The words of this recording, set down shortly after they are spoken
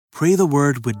Pray the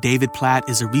Word with David Platt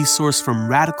is a resource from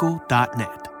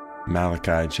radical.net.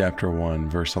 Malachi chapter 1,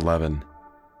 verse 11.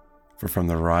 For from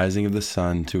the rising of the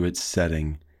sun to its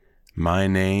setting, my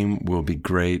name will be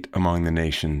great among the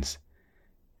nations,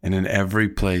 and in every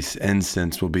place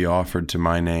incense will be offered to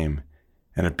my name,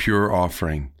 and a pure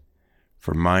offering.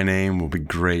 For my name will be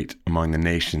great among the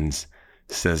nations,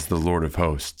 says the Lord of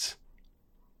hosts.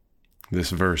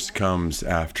 This verse comes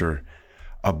after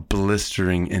a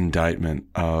blistering indictment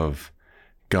of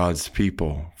God's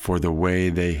people for the way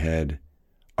they had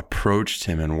approached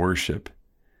him in worship.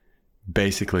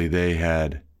 Basically, they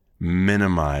had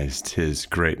minimized his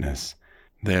greatness.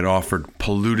 They had offered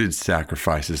polluted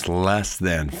sacrifices,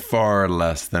 far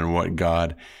less than what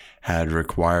God had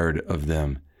required of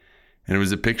them. And it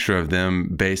was a picture of them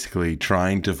basically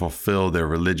trying to fulfill their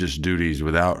religious duties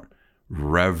without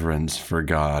reverence for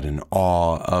God and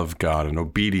awe of God and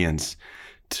obedience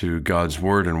to God's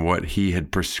word and what he had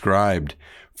prescribed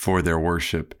for their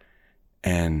worship.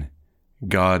 And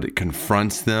God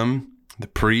confronts them, the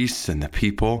priests and the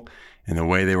people, in the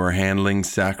way they were handling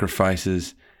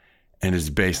sacrifices, and is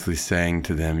basically saying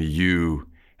to them, you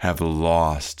have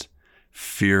lost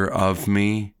fear of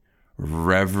me,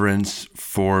 reverence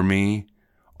for me,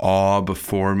 awe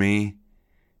before me,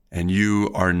 and you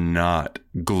are not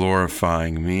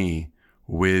glorifying me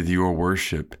with your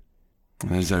worship.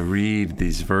 And as I read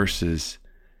these verses,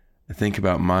 I think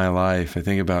about my life, I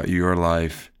think about your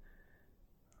life.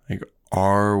 Like,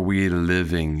 are we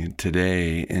living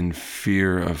today in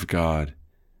fear of God,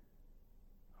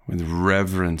 with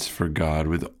reverence for God,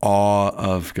 with awe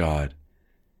of God?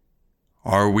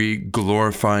 Are we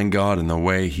glorifying God in the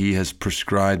way he has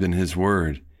prescribed in his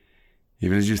word?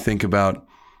 Even as you think about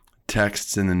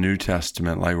texts in the New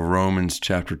Testament, like Romans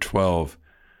chapter 12,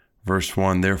 verse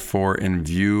 1, therefore, in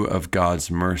view of God's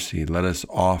mercy, let us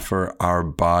offer our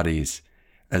bodies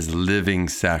as living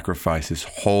sacrifices,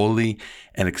 holy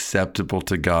and acceptable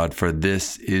to God, for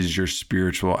this is your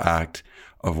spiritual act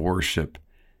of worship.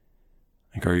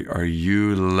 Like, are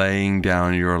you laying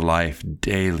down your life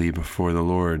daily before the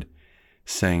Lord,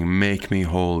 saying, make me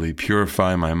holy,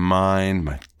 purify my mind,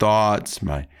 my thoughts,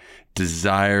 my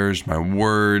desires, my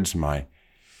words, my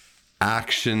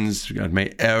actions. God,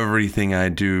 may everything I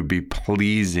do be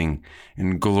pleasing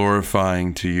and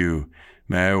glorifying to you.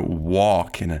 May I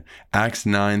walk in a Acts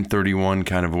 9:31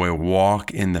 kind of way,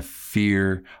 walk in the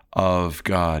fear of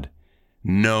God,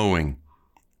 knowing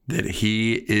that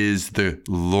he is the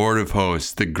Lord of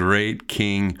hosts, the great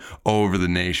King over the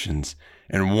nations.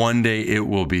 And one day it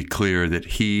will be clear that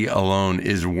he alone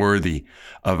is worthy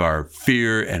of our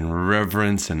fear and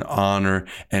reverence and honor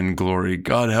and glory.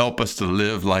 God, help us to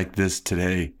live like this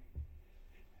today.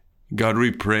 God,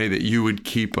 we pray that you would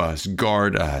keep us,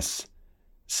 guard us,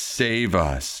 save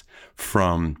us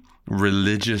from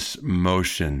religious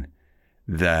motion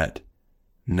that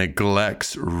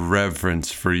neglects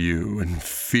reverence for you and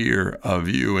fear of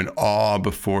you and awe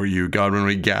before you. God, when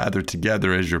we gather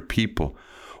together as your people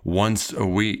once a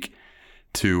week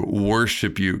to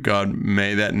worship you, God,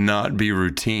 may that not be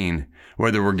routine.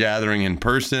 Whether we're gathering in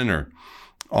person or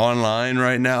online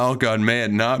right now, God, may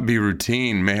it not be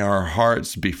routine. May our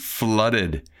hearts be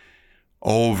flooded,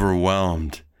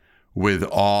 overwhelmed with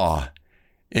awe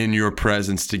in your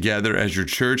presence together as your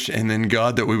church. And then,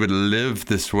 God, that we would live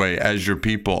this way as your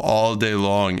people all day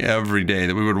long, every day,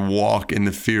 that we would walk in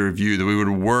the fear of you, that we would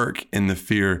work in the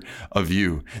fear of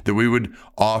you, that we would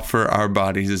offer our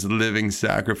bodies as living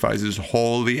sacrifices,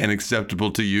 holy and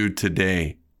acceptable to you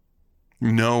today,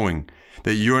 knowing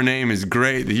that your name is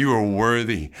great, that you are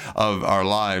worthy of our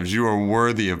lives. You are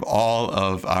worthy of all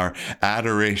of our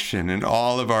adoration and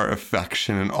all of our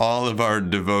affection and all of our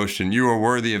devotion. You are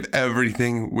worthy of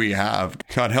everything we have.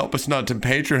 God, help us not to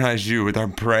patronize you with our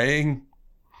praying,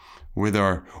 with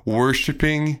our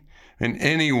worshiping, in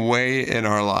any way in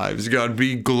our lives. God,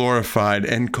 be glorified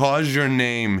and cause your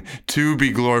name to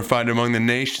be glorified among the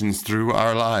nations through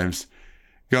our lives.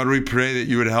 God, we pray that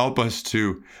you would help us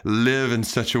to live in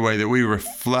such a way that we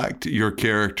reflect your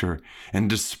character and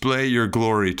display your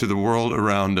glory to the world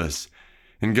around us.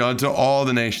 And God, to all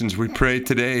the nations, we pray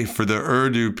today for the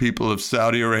Urdu people of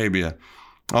Saudi Arabia,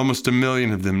 almost 1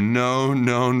 million of them,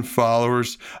 known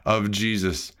followers of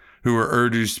Jesus. who are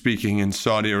Urdu speaking in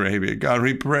Saudi Arabia. God,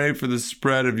 we pray for the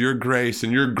spread of your grace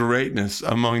and your greatness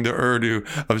among the Urdu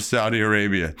of Saudi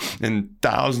Arabia and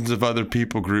thousands of other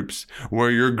people groups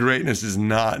where your greatness is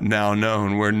not now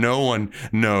known, where no one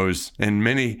knows, in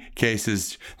many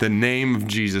cases, the name of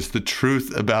Jesus, the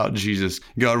truth about Jesus.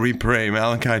 God, we pray,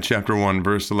 Malachi chapter 1,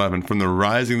 verse 11, from the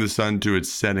rising of the sun to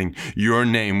its setting, your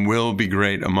name will be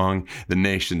great among the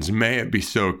nations. May it be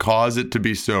so. Cause it to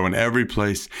be so in every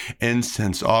place.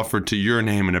 Incense offered to your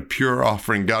name and a pure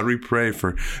offering. God, we pray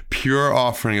for pure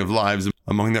offering of lives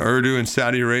among the Urdu in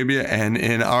Saudi Arabia and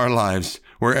in our lives,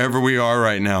 wherever we are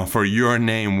right now, for your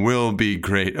name will be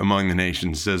great among the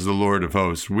nations, says the Lord of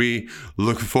hosts. We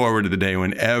look forward to the day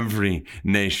when every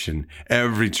nation,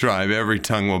 every tribe, every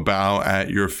tongue will bow at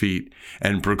your feet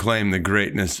and proclaim the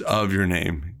greatness of your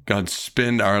name. God,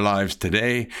 spend our lives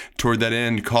today toward that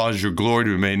end. Cause your glory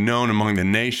to be made known among the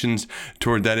nations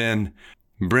toward that end.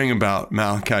 Bring about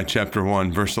Malachi chapter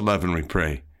 1, verse 11, we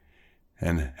pray,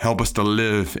 and help us to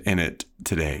live in it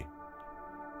today.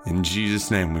 In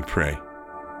Jesus' name we pray.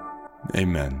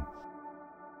 Amen.